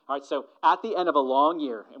All right, so at the end of a long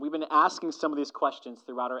year, and we've been asking some of these questions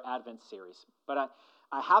throughout our Advent series, but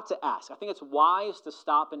I have to ask. I think it's wise to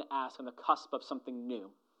stop and ask on the cusp of something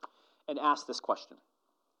new and ask this question.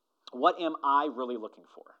 What am I really looking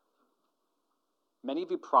for? Many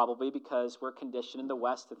of you probably, because we're conditioned in the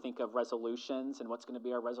West to think of resolutions and what's going to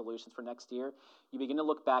be our resolutions for next year, you begin to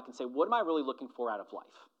look back and say, what am I really looking for out of life?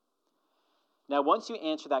 Now, once you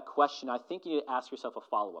answer that question, I think you need to ask yourself a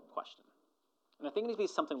follow-up question. And I think it needs to be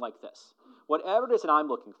something like this. Whatever it is that I'm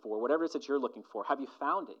looking for, whatever it is that you're looking for, have you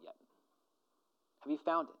found it yet? Have you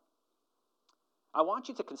found it? I want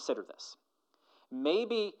you to consider this.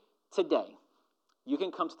 Maybe today you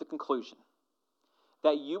can come to the conclusion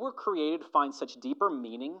that you were created to find such deeper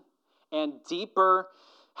meaning and deeper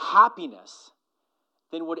happiness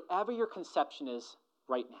than whatever your conception is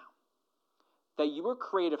right now. That you were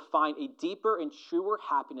created to find a deeper and truer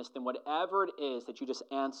happiness than whatever it is that you just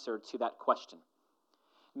answered to that question.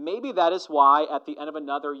 Maybe that is why at the end of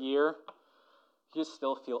another year, you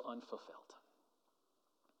still feel unfulfilled.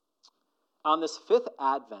 On this fifth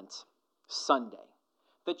Advent Sunday,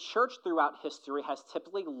 the church throughout history has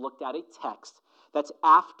typically looked at a text that's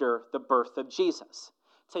after the birth of Jesus.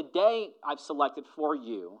 Today, I've selected for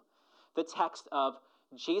you the text of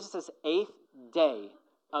Jesus' 8th day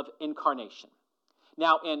of incarnation.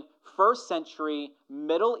 Now, in first century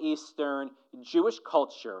Middle Eastern Jewish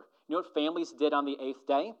culture, you know what families did on the 8th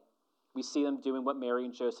day? We see them doing what Mary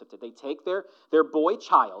and Joseph did. They take their boy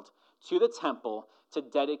child to the temple to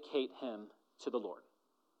dedicate him to the Lord.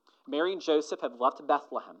 Mary and Joseph have left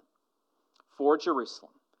Bethlehem for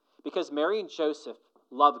Jerusalem because Mary and Joseph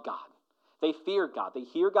love God. They fear God. They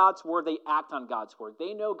hear God's word. They act on God's word.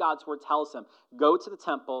 They know God's word tells them, go to the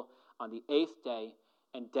temple on the 8th day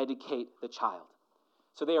and dedicate the child.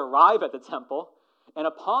 So they arrive at the temple, and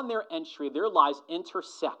upon their entry, their lives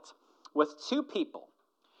intersect with two people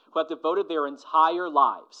who have devoted their entire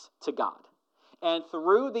lives to God. And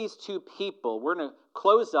through these two people, we're going to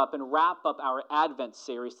close up and wrap up our Advent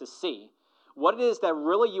series to see what it is that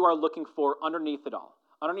really you are looking for underneath it all.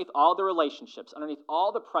 Underneath all the relationships, underneath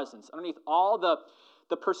all the presents, underneath all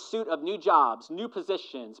the pursuit of new jobs, new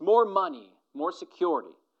positions, more money, more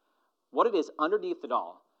security. What it is underneath it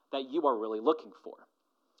all that you are really looking for.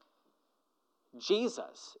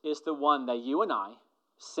 Jesus is the one that you and I,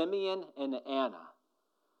 Simeon and Anna,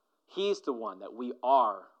 he's the one that we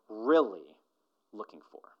are really looking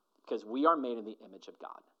for because we are made in the image of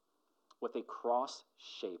God with a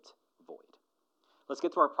cross-shaped void. Let's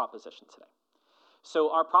get to our proposition today.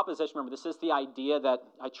 So our proposition, remember, this is the idea that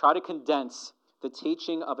I try to condense the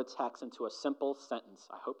teaching of a text into a simple sentence.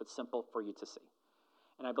 I hope it's simple for you to see.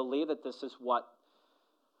 And I believe that this is what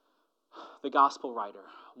the gospel writer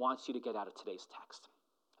wants you to get out of today's text.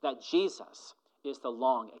 That Jesus is the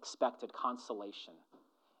long-expected consolation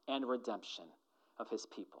and redemption of his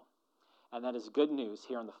people. And that is good news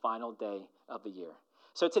here on the final day of the year.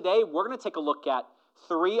 So today we're going to take a look at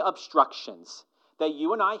 3 obstructions that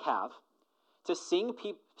you and I have to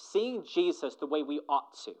seeing Jesus the way we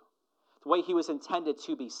ought to, the way he was intended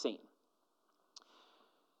to be seen.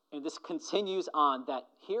 And this continues on that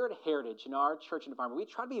here at Heritage, in our church environment, we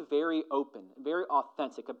try to be very open, very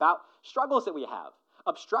authentic about struggles that we have,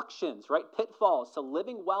 obstructions, right? Pitfalls to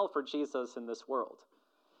living well for Jesus in this world.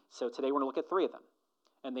 So today we're going to look at 3 of them.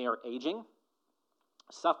 And they are aging,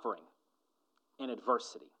 suffering, and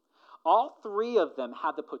adversity. All 3 of them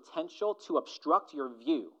have the potential to obstruct your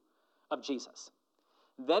view of Jesus.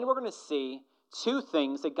 Then we're going to see 2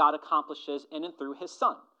 things that God accomplishes in and through his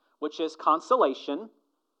Son, which is consolation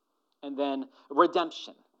and then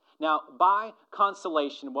redemption. Now, by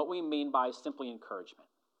consolation, what we mean by is simply encouragement.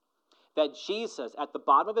 That Jesus, at the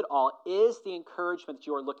bottom of it all, is the encouragement that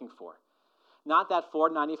you are looking for. Not that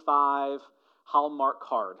 $4.95 Hallmark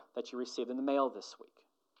card that you received in the mail this week.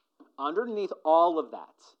 Underneath all of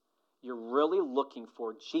that, you're really looking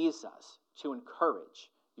for Jesus to encourage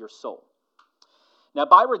your soul. Now,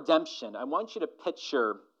 by redemption, I want you to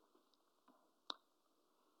picture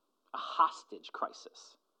a hostage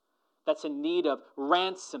crisis that's in need of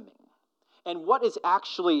ransoming. And what is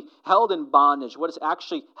actually held in bondage, what is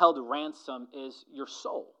actually held ransom is your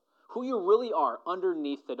soul, who you really are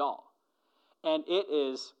underneath it all. And it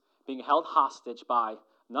is being held hostage by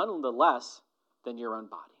none less than your own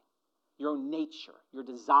body, your own nature, your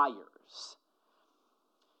desires.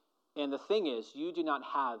 And the thing is, you do not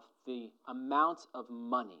have the amount of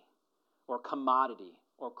money or commodity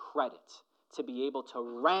or credit to be able to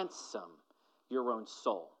ransom your own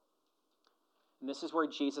soul. And this is where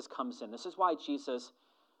Jesus comes in. This is why Jesus,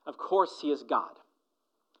 of course, he is God,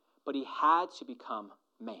 but he had to become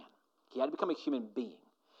man. He had to become a human being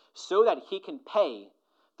so that he can pay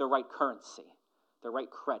the right currency, the right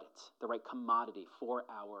credit, the right commodity for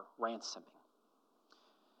our ransoming.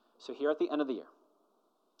 So here at the end of the year,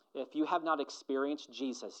 if you have not experienced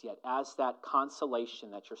Jesus yet as that consolation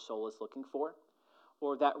that your soul is looking for,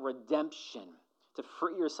 or that redemption to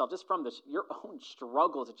free yourself just from your own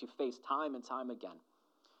struggles that you face time and time again,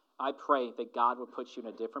 I pray that God will put you in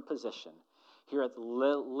a different position here at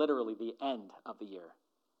literally the end of the year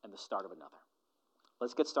and the start of another.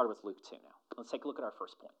 Let's get started with Luke 2 now. Let's take a look at our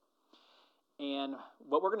first point. And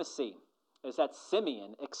what we're going to see is that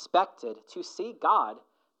Simeon expected to see God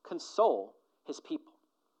console his people.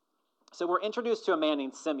 So we're introduced to a man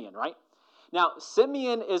named Simeon, right? Now,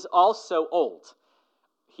 Simeon is also old.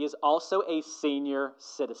 He is also a senior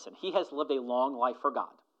citizen. He has lived a long life for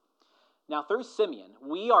God. Now, through Simeon,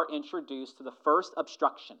 we are introduced to the first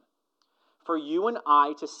obstruction for you and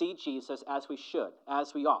I to see Jesus as we should,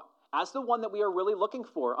 as we ought, as the one that we are really looking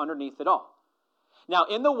for underneath it all. Now,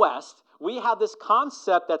 in the West, we have this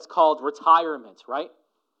concept that's called retirement, right?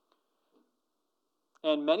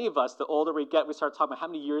 And many of us, the older we get, we start talking about how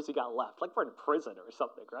many years you got left, like we're in prison or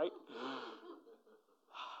something, right?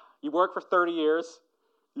 You work for 30 years,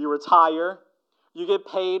 you retire, you get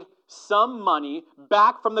paid some money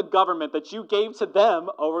back from the government that you gave to them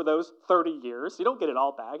over those 30 years. You don't get it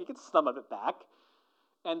all back, you get some of it back.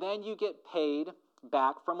 And then you get paid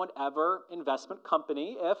back from whatever investment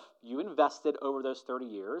company, if you invested over those 30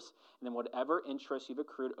 years, and then whatever interest you've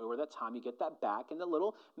accrued over that time, you get that back in the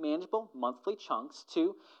little manageable monthly chunks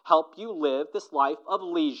to help you live this life of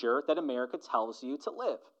leisure that America tells you to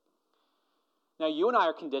live. Now, you and I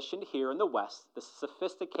are conditioned here in the West, this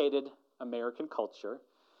sophisticated American culture,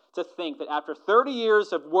 to think that after 30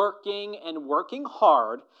 years of working and working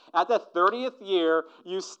hard, at the 30th year,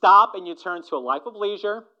 you stop and you turn to a life of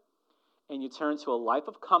leisure, and you turn to a life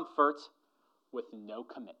of comfort with no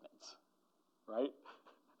commitment, right?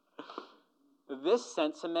 This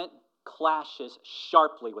sentiment clashes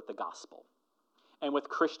sharply with the gospel and with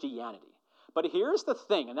Christianity. But here's the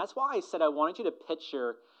thing, and that's why I said I wanted you to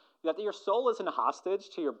picture that your soul isn't a hostage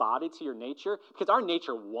to your body, to your nature, because our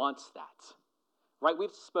nature wants that, right? We've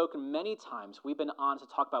spoken many times, we've been on to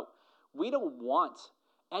talk about, we don't want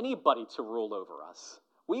anybody to rule over us.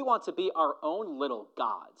 We want to be our own little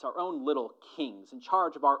gods, our own little kings, in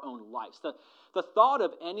charge of our own lives. The thought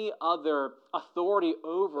of any other authority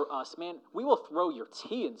over us, man, we will throw your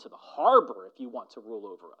tea into the harbor if you want to rule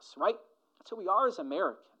over us, right? That's who we are as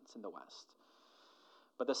Americans in the West.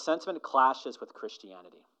 But the sentiment clashes with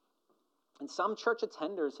Christianity. And some church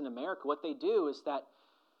attenders in America, what they do is that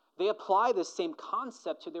they apply this same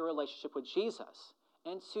concept to their relationship with Jesus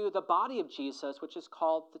and to the body of Jesus, which is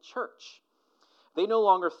called the church. They no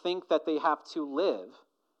longer think that they have to live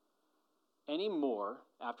anymore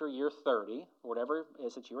after year 30, or whatever it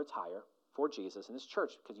is that you retire, for Jesus in his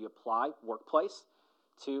church, because you apply workplace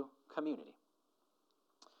to community.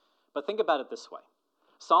 But think about it this way.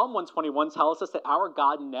 Psalm 121 tells us that our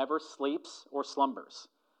God never sleeps or slumbers.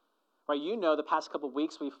 Right? You know, the past couple of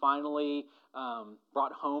weeks, we finally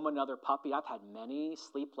brought home another puppy. I've had many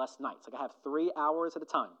sleepless nights. Like I have 3 hours at a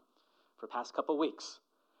time for the past couple of weeks.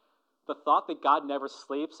 The thought that God never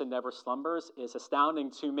sleeps and never slumbers is astounding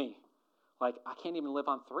to me. Like, I can't even live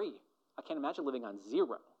on 3. I can't imagine living on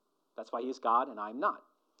 0. That's why he's God and I'm not.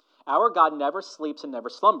 Our God never sleeps and never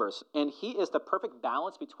slumbers, and he is the perfect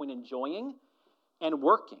balance between enjoying and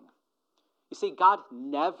working. You see, God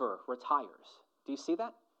never retires. Do you see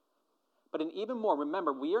that? But in even more,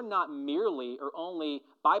 remember, we are not merely or only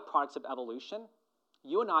byproducts of evolution.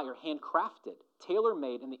 You and I are handcrafted,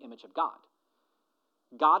 tailor-made in the image of God.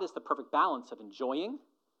 God is the perfect balance of enjoying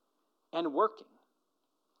and working.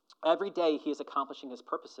 Every day he is accomplishing his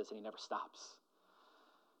purposes and he never stops.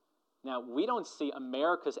 Now, we don't see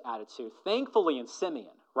America's attitude, thankfully, in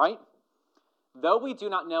Simeon, right? Though we do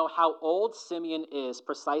not know how old Simeon is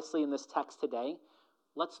precisely in this text today,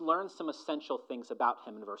 let's learn some essential things about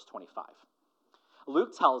him in verse 25.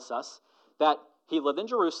 Luke tells us that he lived in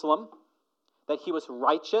Jerusalem, that he was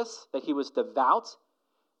righteous, that he was devout.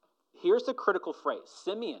 Here's the critical phrase.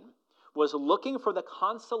 Simeon was looking for the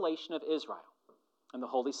consolation of Israel, and the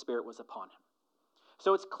Holy Spirit was upon him.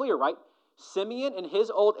 So it's clear, right? Simeon, in his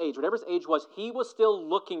old age, whatever his age was, he was still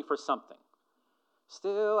looking for something.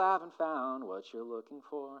 Still haven't found what you're looking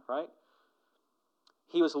for, right?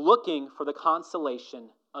 He was looking for the consolation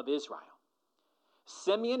of Israel.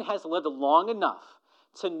 Simeon has lived long enough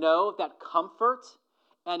to know that comfort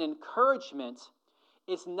and encouragement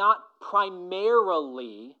is not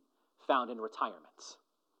primarily found in retirement.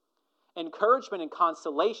 Encouragement and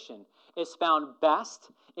consolation is found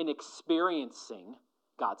best in experiencing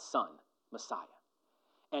God's Son, Messiah.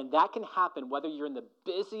 And that can happen whether you're in the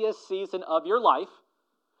busiest season of your life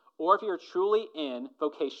or if you're truly in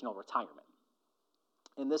vocational retirement.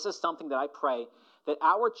 And this is something that I pray that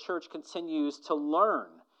our church continues to learn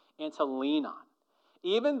and to lean on.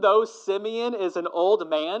 Even though Simeon is an old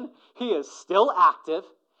man, he is still active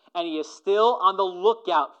and he is still on the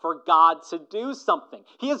lookout for God to do something.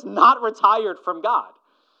 He is not retired from God.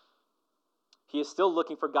 He is still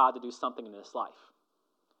looking for God to do something in his life.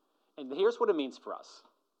 And here's what it means for us.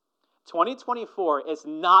 2024 is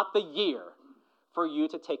not the year for you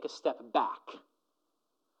to take a step back,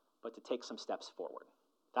 but to take some steps forward.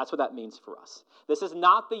 That's what that means for us. This is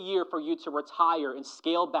not the year for you to retire and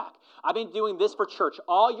scale back. I've been doing this for church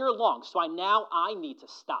all year long, so I need to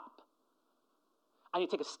stop. I need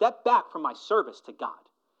to take a step back from my service to God.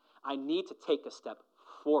 I need to take a step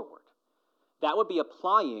forward. That would be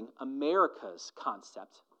applying America's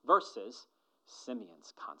concept versus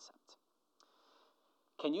Simeon's concept.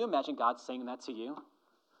 Can you imagine God saying that to you?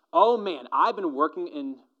 Oh man, I've been working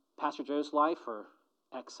in Pastor Joe's life for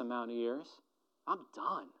X amount of years. I'm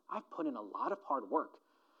done. I've put in a lot of hard work.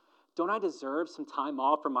 Don't I deserve some time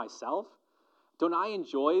off for myself? Don't I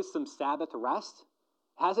enjoy some Sabbath rest?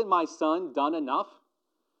 Hasn't my son done enough?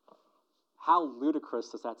 How ludicrous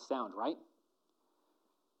does that sound, right?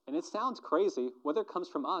 And it sounds crazy, whether it comes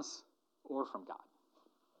from us or from God.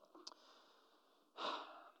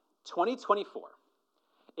 2024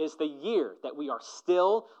 is the year that we are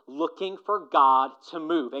still looking for God to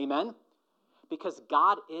move. Amen? Because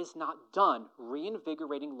God is not done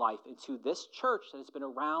reinvigorating life into this church that has been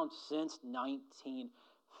around since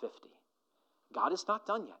 1950. God is not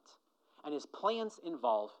done yet, and his plans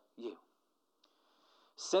involve you.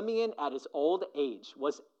 Simeon, at his old age,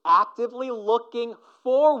 was actively looking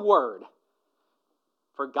forward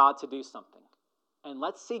for God to do something. And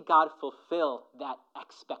let's see God fulfill that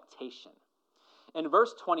expectation. In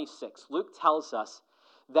verse 26, Luke tells us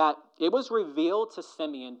that it was revealed to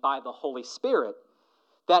Simeon by the Holy Spirit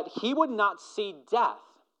that he would not see death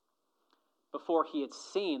before he had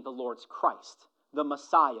seen the Lord's Christ, the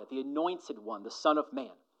Messiah, the anointed one, the Son of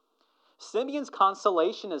Man. Simeon's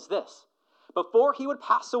consolation is this: before he would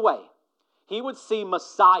pass away, he would see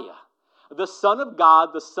Messiah, the Son of God,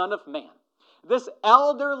 the Son of Man. This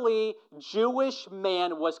elderly Jewish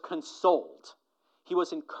man was consoled. He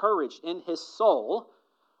was encouraged in his soul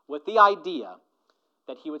with the idea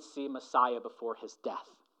that he would see Messiah before his death.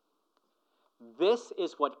 This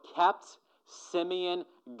is what kept Simeon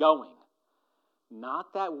going.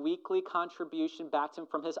 Not that weekly contribution back to him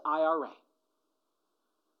from his IRA,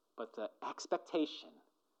 but the expectation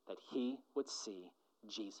that he would see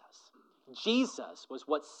Jesus. Jesus was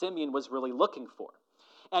what Simeon was really looking for.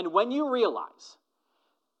 And when you realize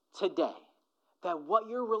today that what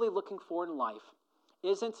you're really looking for in life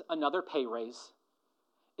isn't another pay raise,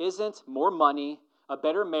 isn't more money, a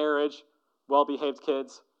better marriage, well-behaved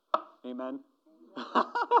kids, amen,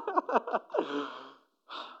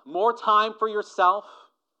 more time for yourself,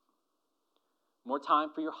 more time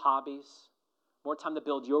for your hobbies, more time to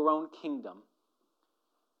build your own kingdom,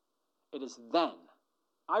 it is then,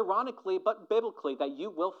 ironically but biblically, that you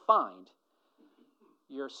will find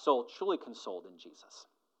your soul truly consoled in Jesus.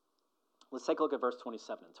 Let's take a look at verse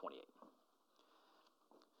 27 and 28.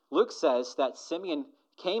 Luke says that Simeon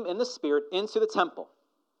came in the Spirit into the temple.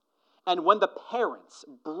 And when the parents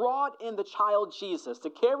brought in the child Jesus to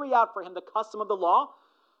carry out for him the custom of the law,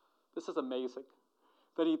 this is amazing,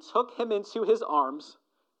 that he took him into his arms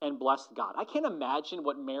and blessed God. I can't imagine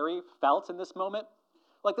what Mary felt in this moment.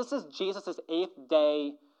 Like, this is Jesus' 8th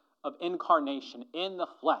day of incarnation in the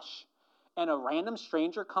flesh. And a random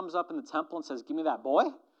stranger comes up in the temple and says, "Give me that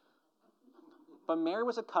boy." But Mary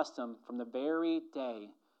was accustomed from the very day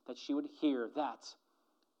that she would hear that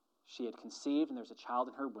she had conceived and there's a child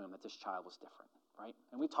in her womb, that this child was different, right?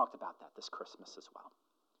 And we talked about that this Christmas as well.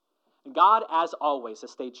 And God, as always,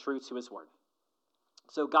 has stayed true to his word.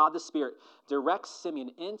 So God the Spirit directs Simeon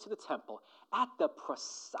into the temple at the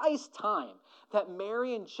precise time that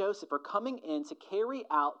Mary and Joseph are coming in to carry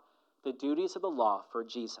out the duties of the law for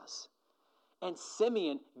Jesus. And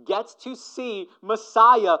Simeon gets to see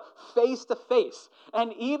Messiah face to face.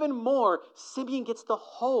 And even more, Simeon gets to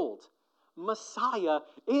hold Messiah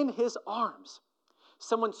in his arms.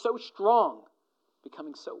 Someone so strong,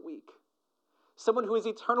 becoming so weak. Someone who is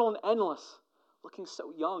eternal and endless, looking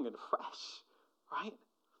so young and fresh, right?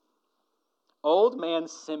 Old man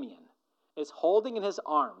Simeon is holding in his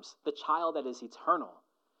arms the child that is eternal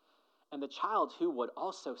and the child who would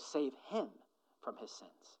also save him from his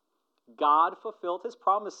sins. God fulfilled his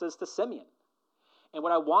promises to Simeon. And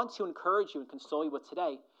what I want to encourage you and console you with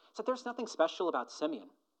today is that there's nothing special about Simeon.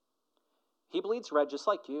 He bleeds red just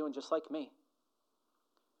like you and just like me.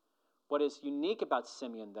 What is unique about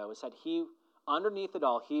Simeon, though, is that underneath it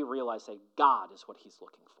all, he realized that God is what he's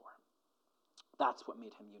looking for. That's what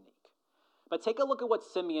made him unique. But take a look at what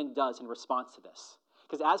Simeon does in response to this.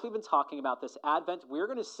 Because as we've been talking about this Advent, we're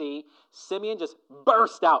going to see Simeon just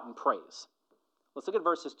burst out in praise. Let's look at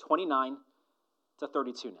verses 29 to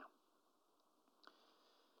 32 now.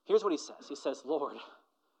 Here's what he says. He says, Lord,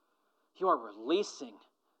 you are releasing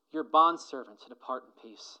your bondservant to depart in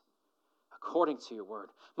peace, according to your word.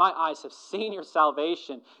 My eyes have seen your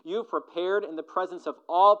salvation. You've prepared in the presence of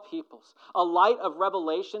all peoples a light of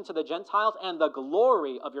revelation to the Gentiles and the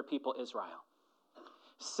glory of your people Israel.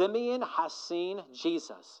 Simeon has seen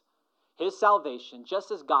Jesus, his salvation,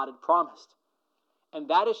 just as God had promised. And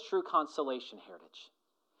that is true consolation, Heritage.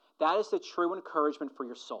 That is the true encouragement for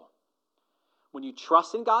your soul. When you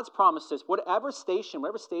trust in God's promises, whatever stage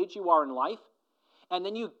you are in life, and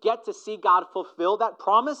then you get to see God fulfill that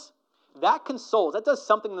promise, that consoles. That does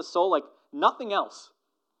something in the soul like nothing else.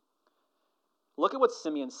 Look at what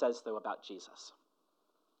Simeon says, though, about Jesus.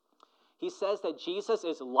 He says that Jesus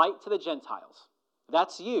is light to the Gentiles.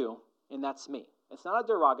 That's you, and that's me. It's not a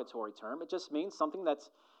derogatory term. It just means something that's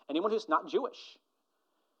anyone who's not Jewish.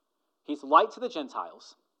 He's light to the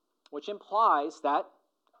Gentiles, which implies that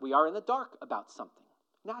we are in the dark about something,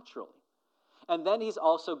 naturally. And then he's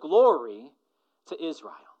also glory to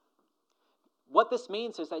Israel. What this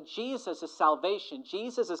means is that Jesus is salvation.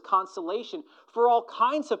 Jesus is consolation for all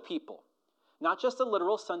kinds of people. Not just the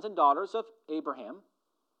literal sons and daughters of Abraham,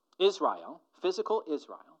 Israel, physical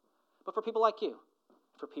Israel, but for people like you,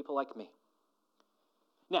 for people like me.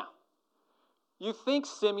 Now, you think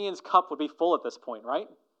Simeon's cup would be full at this point, right?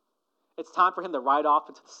 It's time for him to ride off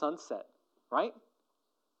into the sunset, right?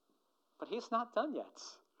 But he's not done yet.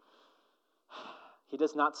 He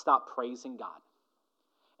does not stop praising God.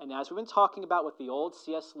 And as we've been talking about with the old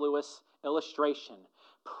C.S. Lewis illustration,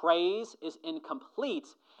 praise is incomplete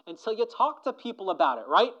until you talk to people about it,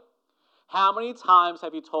 right? How many times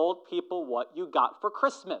have you told people what you got for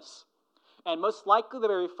Christmas? And most likely the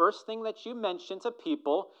very first thing that you mention to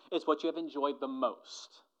people is what you have enjoyed the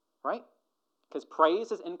most, right? Because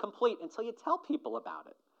praise is incomplete until you tell people about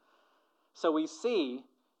it. So we see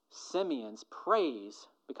Simeon's praise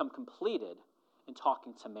become completed in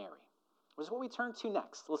talking to Mary. Which is what we turn to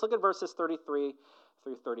next. Let's look at verses 33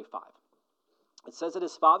 through 35. It says that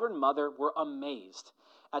his father and mother were amazed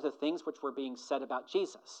at the things which were being said about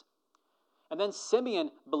Jesus. And then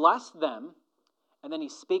Simeon blessed them, and then he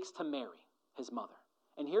speaks to Mary, his mother.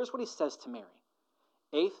 And here's what he says to Mary.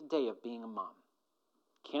 8th day of being a mom.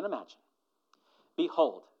 Can't imagine.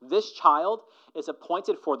 Behold, this child is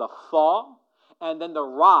appointed for the fall and then the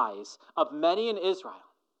rise of many in Israel,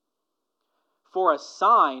 for a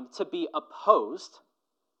sign to be opposed,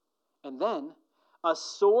 and then a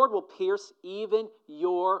sword will pierce even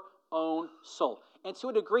your own soul. And to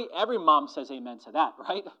a degree, every mom says amen to that,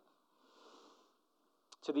 right?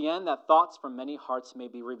 To the end that thoughts from many hearts may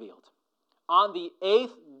be revealed. On the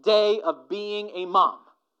 8th day of being a mom,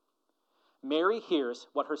 Mary hears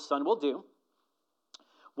what her son will do,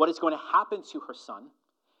 what is going to happen to her son,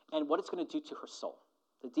 and what it's going to do to her soul,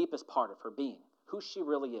 the deepest part of her being, who she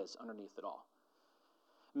really is underneath it all.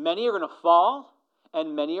 Many are going to fall,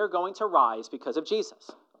 and many are going to rise because of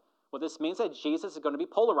Jesus. Well, this means that Jesus is going to be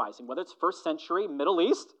polarizing, whether it's first century Middle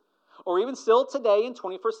East, or even still today in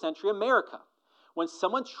 21st century America. When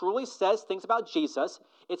someone truly says things about Jesus,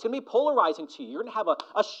 it's going to be polarizing to you. You're going to have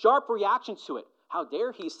a sharp reaction to it. How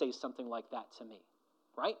dare he say something like that to me,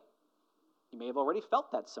 right? You may have already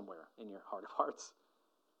felt that somewhere in your heart of hearts.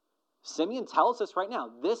 Simeon tells us right now,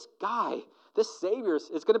 this guy, this Savior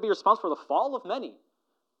is going to be responsible for the fall of many,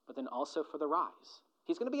 but then also for the rise.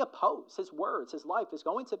 He's going to be opposed. His words, his life is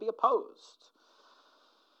going to be opposed.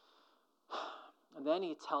 And then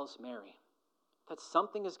he tells Mary that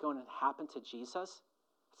something is going to happen to Jesus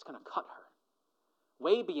that's going to cut her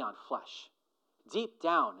way beyond flesh, deep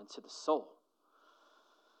down into the soul.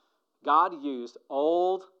 God used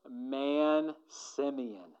old man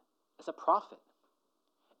Simeon as a prophet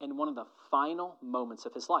in one of the final moments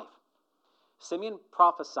of his life. Simeon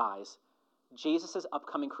prophesies Jesus'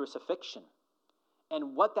 upcoming crucifixion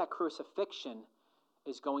and what that crucifixion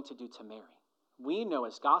is going to do to Mary. We know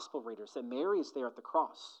as gospel readers that Mary is there at the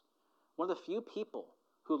cross, one of the few people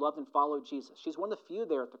who loved and followed Jesus. She's one of the few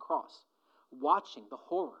there at the cross, watching the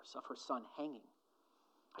horrors of her son hanging.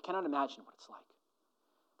 I cannot imagine what it's like.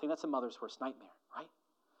 I think that's a mother's worst nightmare, right?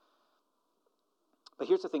 But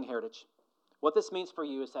here's the thing, Heritage. What this means for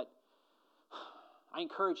you is that I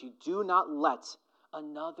encourage you, do not let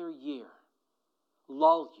another year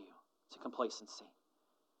lull you to complacency.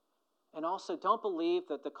 And also, don't believe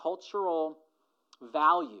that the cultural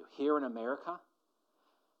value here in America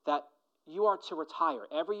that you are to retire.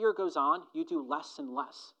 Every year goes on, you do less and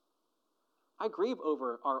less. I grieve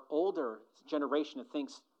over our older generation that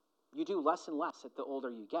thinks you do less and less at the older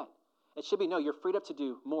you get. It should be, no, you're freed up to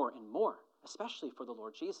do more and more, especially for the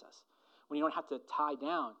Lord Jesus, when you don't have to tie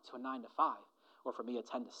down to a 9 to 5, or for me, a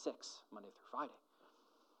 10 to 6, Monday through Friday.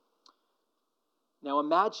 Now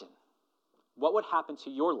imagine what would happen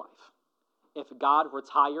to your life if God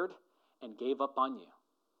retired and gave up on you.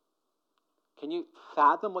 Can you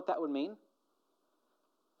fathom what that would mean?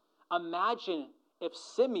 Imagine if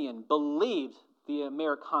Simeon believed the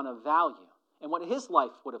Americana value and what his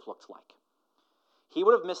life would have looked like. He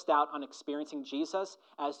would have missed out on experiencing Jesus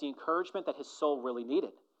as the encouragement that his soul really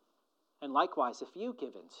needed. And likewise, if you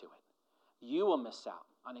give into it, you will miss out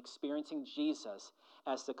on experiencing Jesus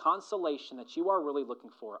as the consolation that you are really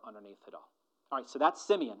looking for underneath it all. All right, so that's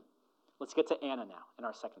Simeon. Let's get to Anna now in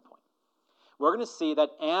our second point. We're going to see that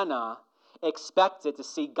Anna expected to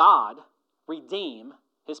see God redeem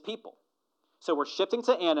his people. So we're shifting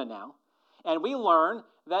to Anna now, and we learn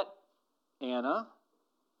that Anna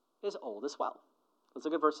is old as well. Let's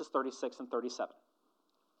look at verses 36 and 37.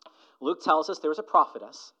 Luke tells us there was a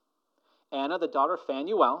prophetess, Anna, the daughter of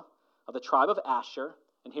Phanuel, of the tribe of Asher,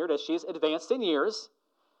 and here it is, she's advanced in years,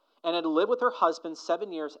 and had lived with her husband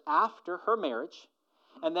 7 years after her marriage,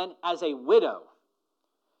 and then as a widow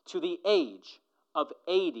to the age of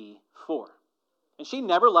 84. And she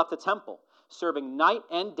never left the temple, serving night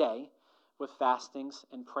and day with fastings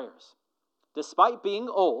and prayers. Despite being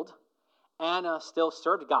old, Anna still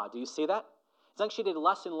served God. Do you see that? It's like she did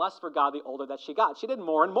less and less for God the older that she got. She did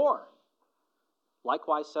more and more.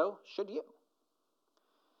 Likewise, so should you.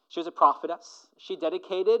 She was a prophetess. She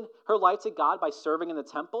dedicated her life to God by serving in the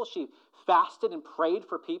temple. She fasted and prayed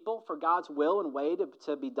for people, for God's will and way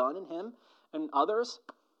to be done in him and others.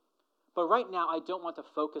 But right now, I don't want to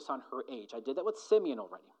focus on her age. I did that with Simeon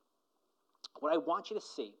already. What I want you to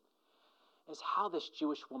see is how this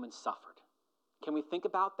Jewish woman suffered. Can we think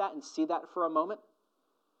about that and see that for a moment?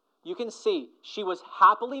 You can see she was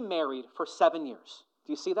happily married for 7 years.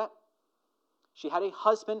 Do you see that? She had a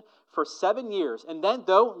husband for 7 years, and then,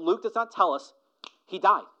 though Luke does not tell us, he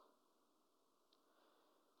died.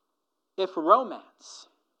 If romance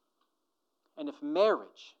and if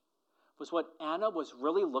marriage was what Anna was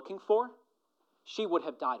really looking for, she would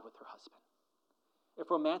have died with her husband.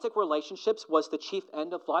 If romantic relationships was the chief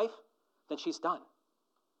end of life, then she's done.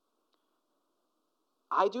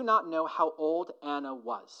 I do not know how old Anna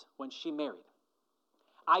was when she married.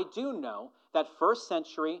 I do know that first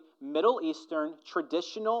century Middle Eastern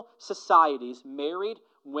traditional societies married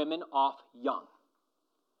women off young.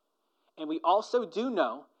 And we also do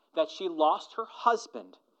know that she lost her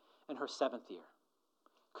husband in her 7th year.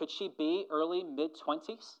 Could she be early,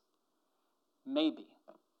 mid-20s? Maybe.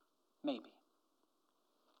 Maybe.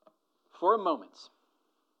 For a moment,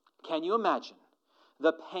 can you imagine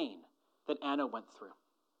the pain that Anna went through?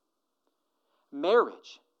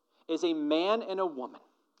 Marriage is a man and a woman,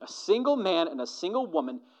 a single man and a single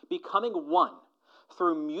woman becoming one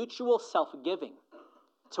through mutual self-giving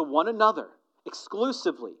to one another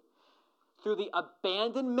exclusively through the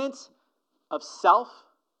abandonment of self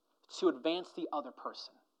to advance the other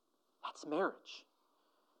person. That's marriage.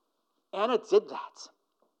 Anna did that.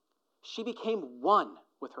 She became one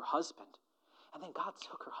with her husband, and then God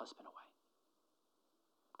took her husband away.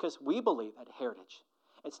 Because we believe at Heritage,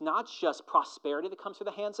 it's not just prosperity that comes through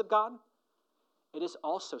the hands of God, it is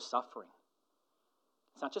also suffering.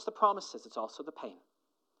 It's not just the promises, it's also the pain.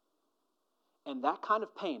 And that kind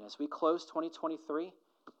of pain, as we close 2023,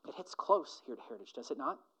 it hits close here at Heritage, does it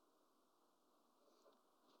not?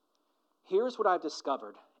 Here's what I've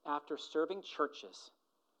discovered after serving churches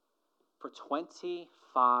for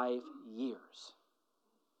 25 years,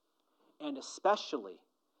 and especially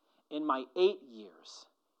in my 8 years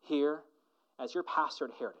here as your pastor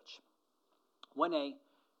at Heritage. When a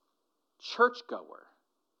churchgoer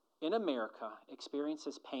in America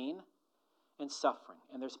experiences pain and suffering,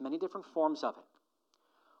 and there's many different forms of it,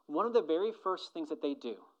 one of the very first things that they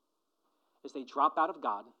do is they drop out of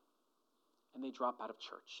God and they drop out of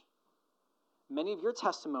church. Many of your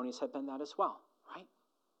testimonies have been that as well, right?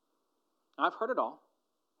 I've heard it all.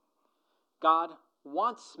 God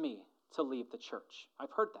wants me to leave the church.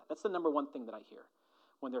 I've heard that. That's the number one thing that I hear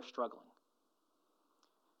when they're struggling.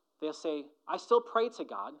 They'll say, I still pray to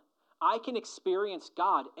God. I can experience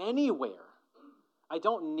God anywhere. I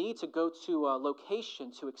don't need to go to a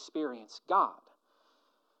location to experience God.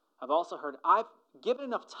 I've also heard, I've given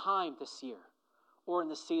enough time this year or in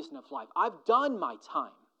the season of life. I've done my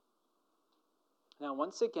time. Now,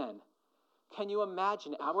 once again, Can you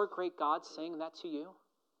imagine our great God saying that to you?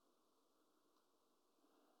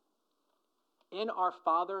 In our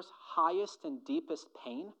Father's highest and deepest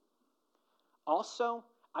pain, also,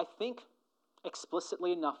 I think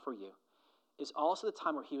explicitly enough for you, is also the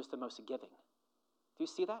time where he was the most giving. Do you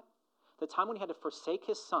see that? The time when he had to forsake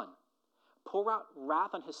his son, pour out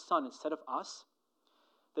wrath on his son instead of us,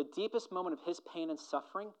 the deepest moment of his pain and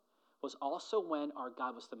suffering was also when our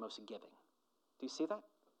God was the most giving. Do you see that?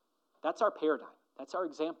 That's our paradigm. That's our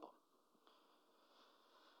example.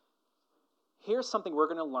 Here's something we're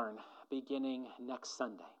going to learn beginning next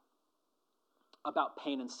Sunday about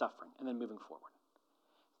pain and suffering, and then moving forward.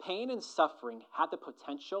 Pain and suffering have the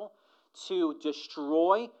potential to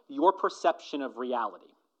destroy your perception of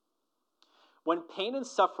reality. When pain and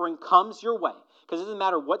suffering comes your way, because it doesn't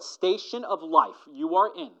matter what station of life you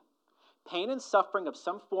are in, pain and suffering of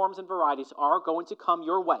some forms and varieties are going to come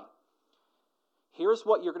your way. Here's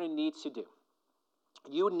what you're going to need to do.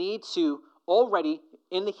 You need to already,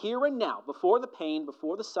 in the here and now, before the pain,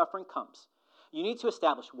 before the suffering comes, you need to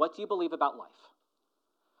establish, what do you believe about life?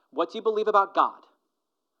 What do you believe about God?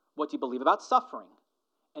 What do you believe about suffering?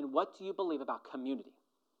 And what do you believe about community?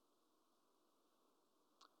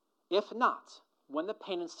 If not, when the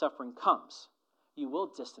pain and suffering comes, you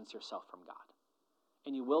will distance yourself from God,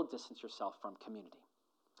 and you will distance yourself from community.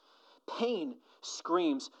 Pain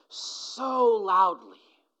screams so loudly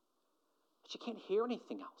that you can't hear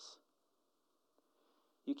anything else.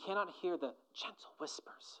 You cannot hear the gentle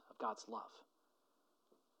whispers of God's love.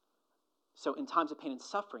 So in times of pain and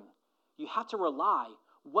suffering, you have to rely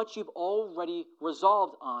what you've already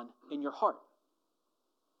resolved on in your heart.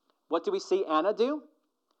 What do we see Anna do?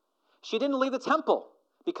 She didn't leave the temple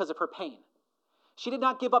because of her pain. She did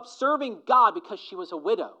not give up serving God because she was a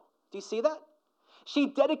widow. Do you see that? She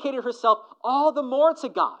dedicated herself all the more to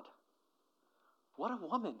God. What a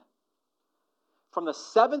woman. From the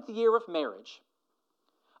 7th year of marriage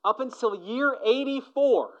up until year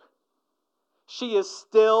 84, she is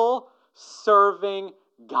still serving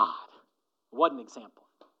God. What an example.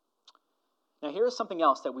 Now, here's something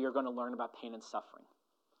else that we are going to learn about pain and suffering.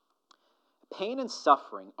 Pain and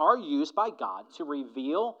suffering are used by God to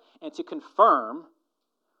reveal and to confirm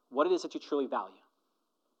what it is that you truly value,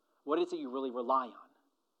 what it is that you really rely on.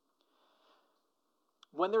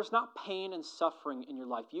 When there's not pain and suffering in your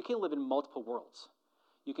life, you can live in multiple worlds.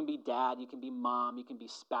 You can be dad, you can be mom, you can be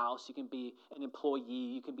spouse, you can be an employee,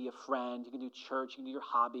 you can be a friend, you can do church, you can do your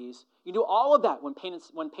hobbies. You can do all of that when pain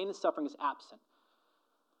and suffering is absent.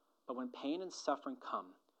 But when pain and suffering come,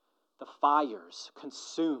 the fires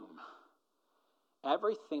consume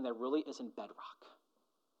everything that really isn't bedrock.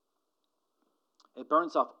 It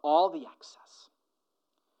burns off all the excess.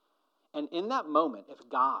 And in that moment, if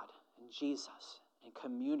God and Jesus and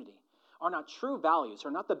community are not true values,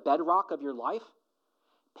 are not the bedrock of your life,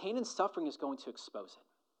 pain and suffering is going to expose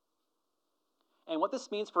it. And what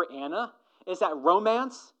this means for Anna is that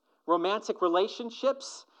romance, romantic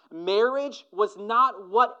relationships, marriage was not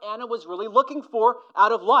what Anna was really looking for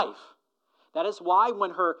out of life. That is why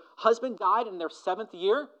when her husband died in their 7th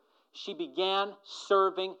year, she began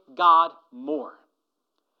serving God more.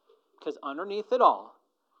 Because underneath it all,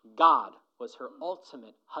 God was her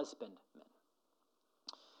ultimate husbandman.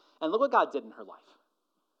 And look what God did in her life.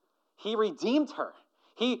 He redeemed her.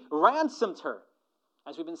 He ransomed her.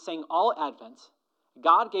 As we've been saying all Advent,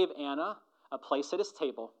 God gave Anna a place at his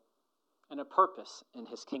table and a purpose in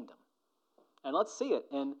his kingdom. And let's see it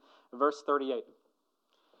in verse 38. It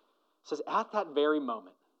says, at that very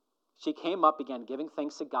moment, she came up, began giving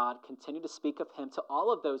thanks to God, continued to speak of him to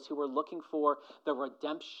all of those who were looking for the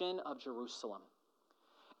redemption of Jerusalem.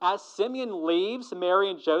 As Simeon leaves Mary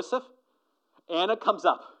and Joseph, Anna comes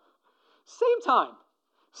up. Same time,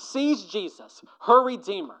 sees Jesus, her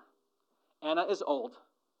Redeemer. Anna is old.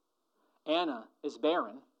 Anna is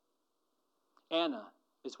barren. Anna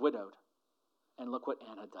is widowed. And look what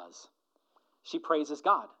Anna does. She praises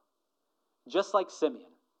God, just like Simeon.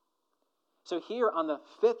 So here on the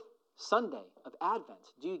 5th Sunday of Advent,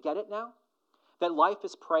 do you get it now? That life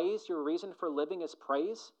is praise, your reason for living is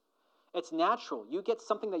praise. It's natural. You get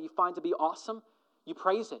something that you find to be awesome, you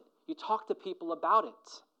praise it. You talk to people about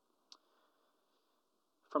it.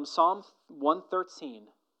 From Psalm 113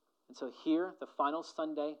 until here, the final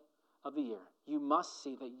Sunday of the year, you must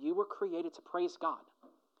see that you were created to praise God.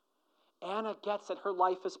 Anna gets that her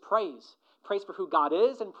life is praise. Praise for who God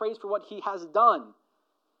is and praise for what he has done.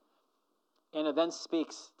 Anna then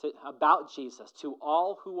speaks about Jesus to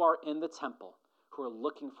all who are in the temple, who are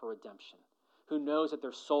looking for redemption, who knows that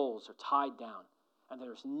their souls are tied down and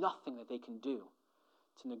there's nothing that they can do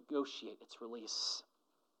to negotiate its release.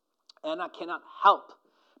 Anna cannot help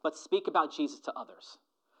but speak about Jesus to others.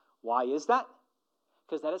 Why is that?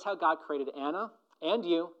 Because that is how God created Anna and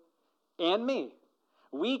you and me.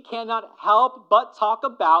 We cannot help but talk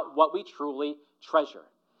about what we truly treasure.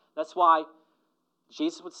 That's why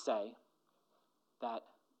Jesus would say that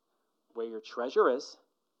where your treasure is,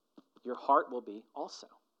 your heart will be also.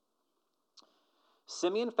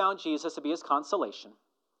 Simeon found Jesus to be his consolation.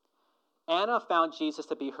 Anna found Jesus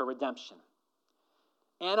to be her redemption.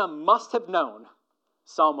 Anna must have known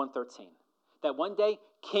Psalm 113, that one day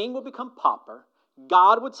king would become pauper,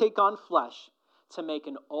 God would take on flesh to make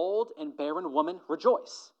an old and barren woman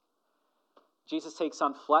rejoice. Jesus takes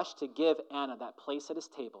on flesh to give Anna that place at his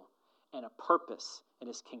table and a purpose in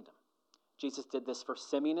his kingdom. Jesus did this for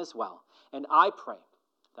Simeon as well. And I pray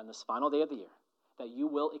that on this final day of the year, that you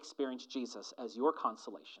will experience Jesus as your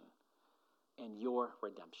consolation and your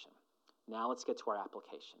redemption. Now let's get to our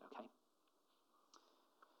application, okay?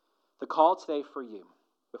 The call today for you,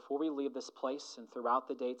 before we leave this place and throughout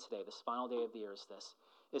the day today, this final day of the year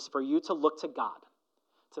is for you to look to God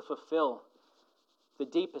to fulfill the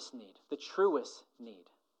deepest need, the truest need,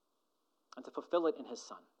 and to fulfill it in his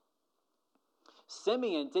Son.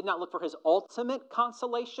 Simeon did not look for his ultimate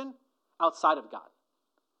consolation outside of God.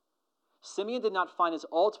 Simeon did not find his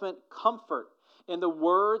ultimate comfort in the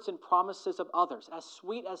words and promises of others, as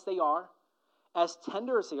sweet as they are, as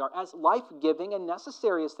tender as they are, as life-giving and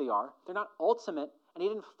necessary as they are. They're not ultimate, and he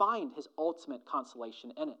didn't find his ultimate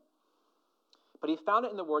consolation in it. But he found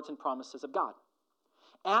it in the words and promises of God.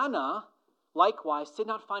 Anna, likewise, did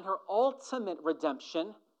not find her ultimate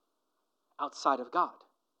redemption outside of God.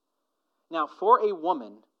 Now, for a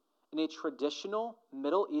woman in a traditional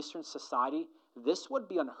Middle Eastern society, this would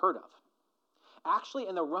be unheard of. Actually,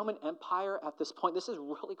 in the Roman Empire at this point, this is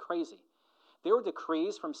really crazy. There were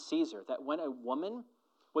decrees from Caesar that when a woman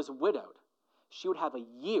was widowed, she would have a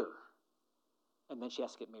year, and then she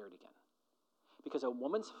has to get married again. Because a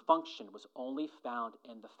woman's function was only found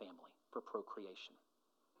in the family for procreation.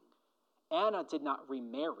 Anna did not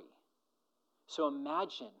remarry. So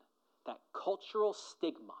imagine that cultural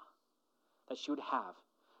stigma that she would have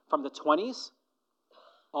from the 20s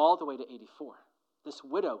all the way to 84. This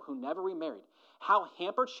widow who never remarried, how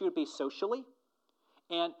hampered she would be socially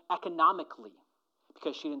and economically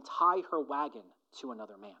because she didn't tie her wagon to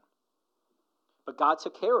another man. But God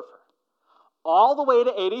took care of her all the way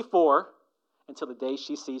to 84 until the day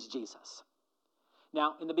she sees Jesus.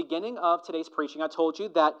 Now, in the beginning of today's preaching, I told you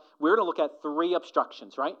that we're going to look at 3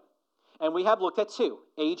 obstructions, right? And we have looked at 2,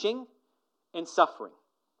 aging and suffering.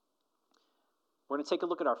 We're going to take a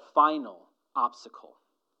look at our final obstacle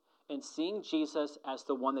and seeing Jesus as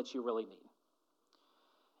the one that you really need.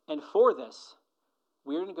 And for this,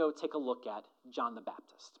 we're going to go take a look at John the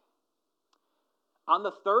Baptist. On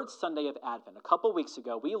the 3rd Sunday of Advent, a couple weeks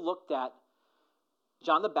ago, we looked at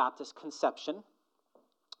John the Baptist's conception.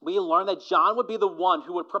 We learned that John would be the one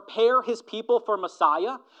who would prepare his people for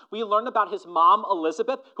Messiah. We learned about his mom,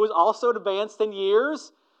 Elizabeth, who was also advanced in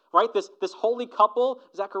years, right? This holy couple,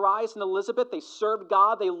 Zacharias and Elizabeth, they served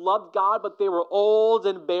God, they loved God, but they were old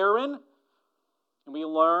and barren. And we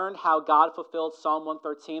learned how God fulfilled Psalm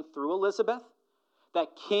 113 through Elizabeth, that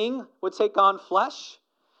king would take on flesh,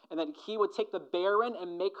 and that he would take the barren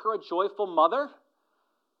and make her a joyful mother.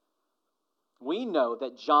 We know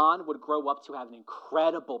that John would grow up to have an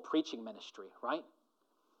incredible preaching ministry, right?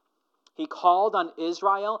 He called on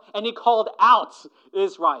Israel, and he called out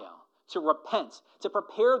Israel to repent, to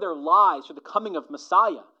prepare their lives for the coming of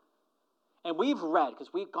Messiah. And we've read,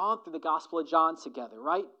 because we've gone through the Gospel of John together,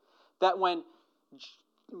 right? That when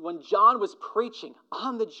John was preaching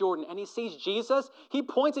on the Jordan and he sees Jesus, he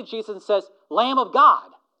points at Jesus and says, Lamb of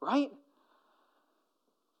God, right?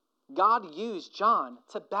 God used John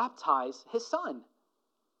to baptize his son.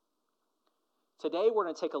 Today we're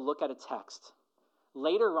going to take a look at a text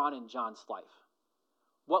later on in John's life,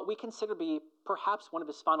 what we consider to be perhaps one of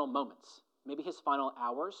his final moments, maybe his final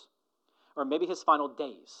hours, or maybe his final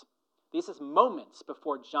days. These are moments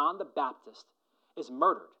before John the Baptist is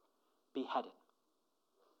murdered, beheaded.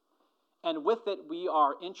 And with it, we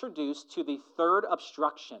are introduced to the 3rd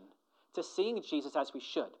obstruction to seeing Jesus as we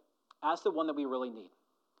should, as the one that we really need.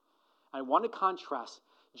 I want to contrast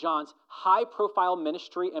John's high-profile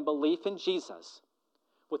ministry and belief in Jesus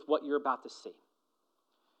with what you're about to see.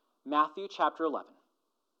 Matthew chapter 11,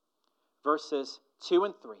 verses 2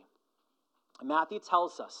 and 3. Matthew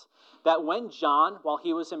tells us that when John, while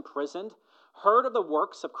he was imprisoned, heard of the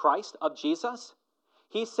works of Christ, of Jesus,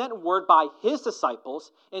 he sent word by his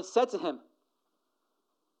disciples and said to him,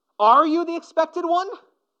 "Are you the expected one?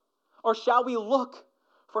 Or shall we look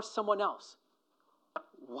for someone else?"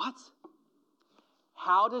 What?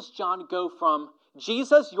 How does John go from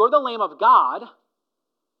Jesus, you're the Lamb of God,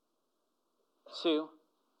 to,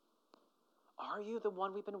 are you the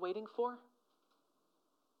one we've been waiting for?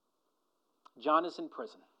 John is in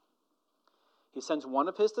prison. He sends one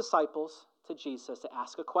of his disciples to Jesus to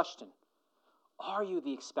ask a question. Are you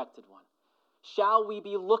the expected one? Shall we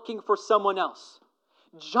be looking for someone else?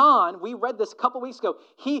 John, we read this a couple weeks ago,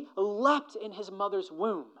 he leapt in his mother's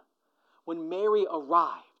womb when Mary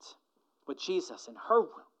arrived with Jesus in her womb.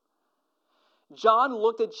 John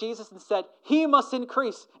looked at Jesus and said, he must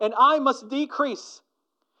increase and I must decrease.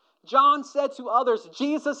 John said to others,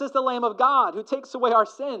 Jesus is the Lamb of God who takes away our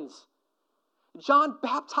sins. John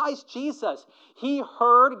baptized Jesus. He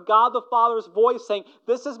heard God the Father's voice saying,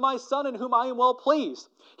 this is my Son in whom I am well pleased.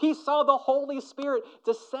 He saw the Holy Spirit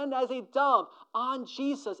descend as a dove on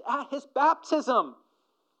Jesus at his baptism.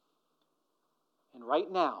 And right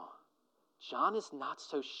now, John is not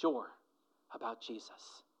so sure about Jesus.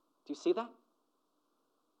 Do you see that?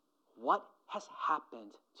 What has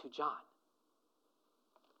happened to John?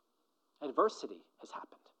 Adversity has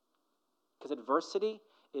happened. Because adversity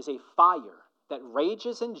is a fire that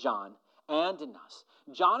rages in John and in us.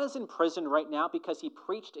 John is in prison right now because he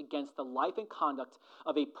preached against the life and conduct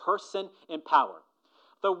of a person in power.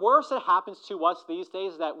 The worst that happens to us these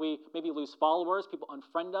days is that we maybe lose followers, people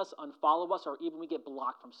unfriend us, unfollow us, or even we get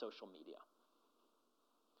blocked from social media.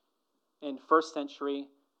 In first century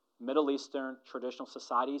Middle Eastern traditional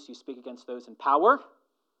societies, you speak against those in power,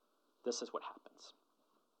 this is what happens.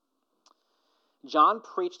 John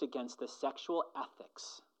preached against the sexual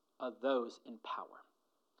ethics of those in power.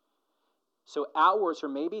 So hours or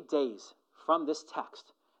maybe days from this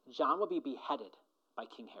text, John will be beheaded by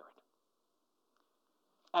King Herod.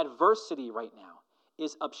 Adversity right now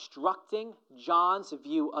is obstructing John's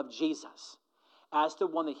view of Jesus as the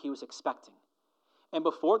one that he was expecting. And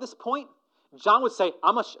before this point, John would say,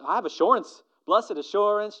 I have assurance. Blessed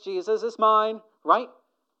assurance, Jesus is mine, right?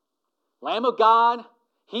 Lamb of God,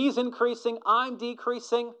 he's increasing, I'm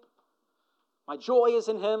decreasing. My joy is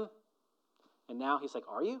in him. And now he's like,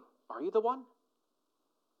 are you? Are you the one?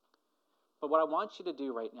 But what I want you to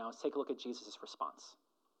do right now is take a look at Jesus' response.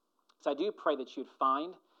 So I do pray that you'd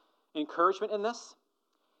find encouragement in this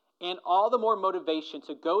and all the more motivation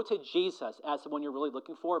to go to Jesus as the one you're really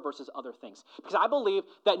looking for versus other things. Because I believe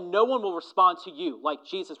that no one will respond to you like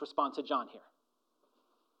Jesus responded to John here.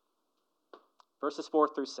 Verses 4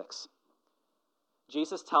 through 6.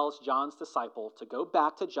 Jesus tells John's disciple to go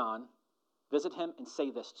back to John, visit him, and say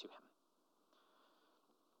this to him.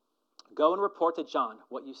 Go and report to John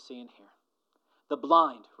what you see and hear. The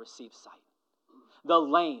blind receive sight. The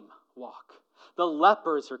lame walk. The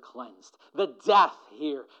lepers are cleansed. The deaf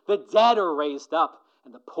hear. The dead are raised up.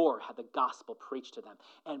 And the poor have the gospel preached to them.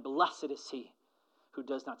 And blessed is he who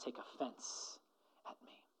does not take offense at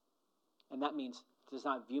me. And that means does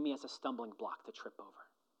not view me as a stumbling block to trip over.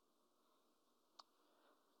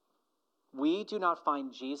 We do not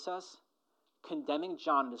find Jesus condemning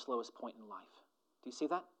John at his lowest point in life. Do you see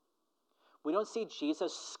that? We don't see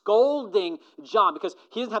Jesus scolding John because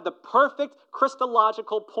he doesn't have the perfect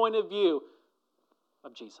Christological point of view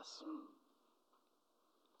of Jesus.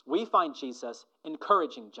 We find Jesus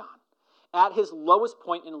encouraging John at his lowest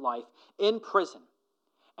point in life in prison.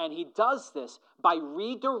 And he does this by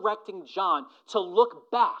redirecting John to look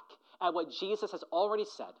back at what Jesus has already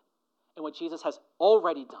said and what Jesus has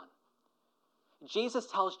already done. Jesus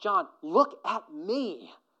tells John, look at me.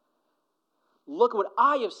 Look what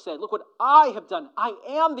I have said. Look what I have done. I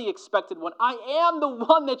am the expected one. I am the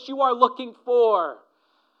one that you are looking for.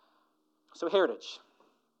 So Heritage,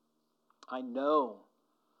 I know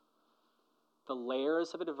the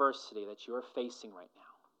layers of adversity that you are facing right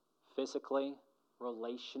now. Physically,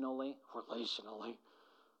 relationally,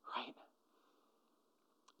 right?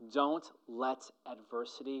 Don't let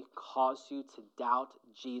adversity cause you to doubt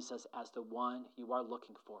Jesus as the one you are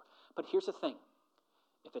looking for. But here's the thing.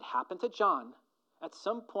 If it happened to John, at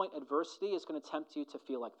some point adversity is going to tempt you to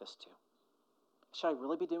feel like this too. Should I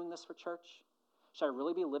really be doing this for church? Should I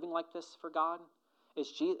really be living like this for God?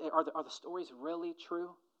 Are the stories really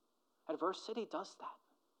true? Adversity does that.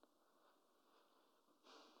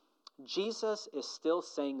 Jesus is still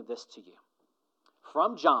saying this to you.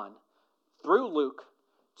 From John, through Luke,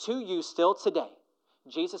 to you still today.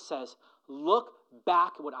 Jesus says, look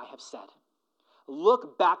back at what I have said.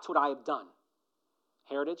 Look back to what I have done.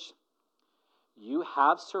 Heritage, you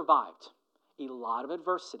have survived a lot of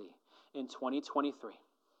adversity in 2023.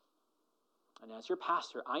 And as your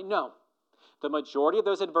pastor, I know the majority of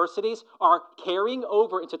those adversities are carrying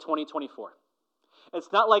over into 2024.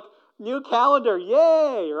 It's not like new calendar,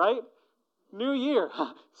 yay, right? New year,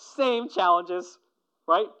 same challenges,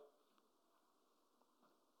 right?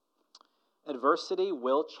 Adversity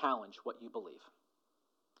will challenge what you believe.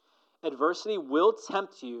 Adversity will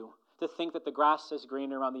tempt you to think that the grass is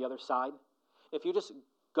greener on the other side. If you just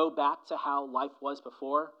go back to how life was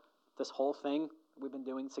before this whole thing we've been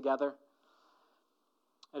doing together,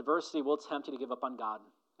 adversity will tempt you to give up on God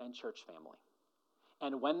and church family.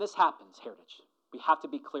 And when this happens, Heritage, we have to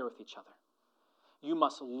be clear with each other. You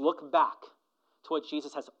must look back to what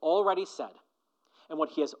Jesus has already said and what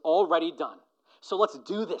he has already done. So let's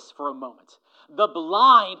do this for a moment. The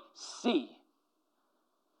blind see.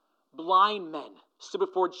 Blind men stood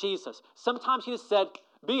before Jesus. Sometimes he just said,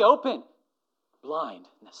 be open.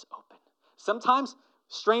 Blindness open. Sometimes,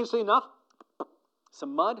 strangely enough,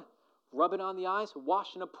 some mud, rub it on the eyes,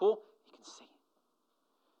 wash in a pool, you can see.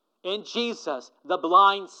 In Jesus, the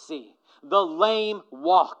blind see. The lame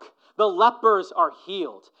walk. The lepers are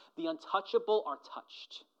healed. The untouchable are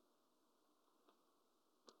touched.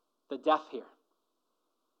 The deaf hear.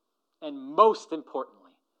 And most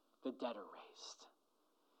importantly, the dead are raised.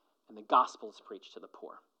 And the gospel is preached to the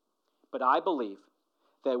poor. But I believe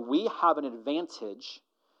that we have an advantage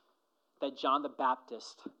that John the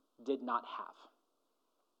Baptist did not have.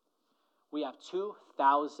 We have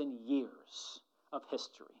 2,000 years of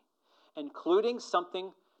history, including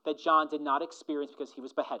something that John did not experience because he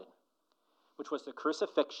was beheaded, which was the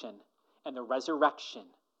crucifixion and the resurrection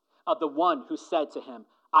of the one who said to him,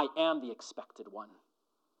 I am the expected one.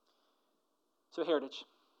 So, Heritage,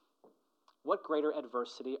 what greater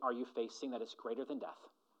adversity are you facing that is greater than death?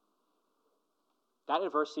 That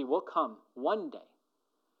adversity will come one day,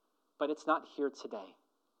 but it's not here today,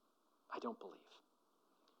 I don't believe.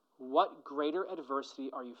 What greater adversity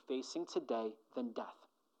are you facing today than death?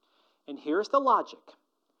 And here's the logic.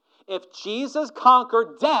 If Jesus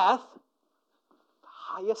conquered death, the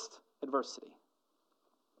highest adversity,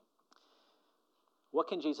 what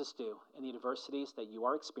can Jesus do in the adversities that you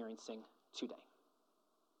are experiencing today?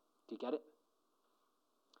 Do you get it?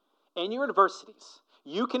 In your adversities,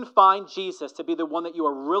 you can find Jesus to be the one that you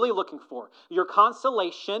are really looking for, your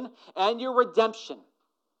consolation and your redemption,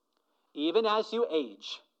 even as you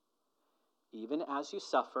age, even as you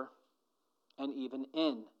suffer, and even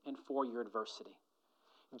in and for your adversity.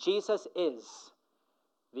 Jesus is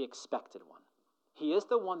the expected one. He is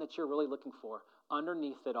the one that you're really looking for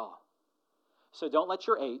underneath it all. So don't let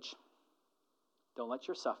your age, don't let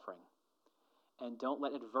your suffering, and don't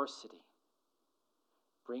let adversity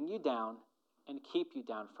bring you down and keep you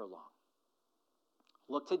down for long.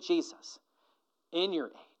 Look to Jesus in your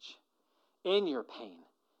age, in your pain,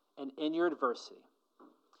 and in your adversity.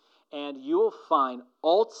 And you will find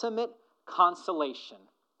ultimate consolation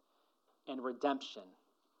and redemption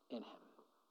in him.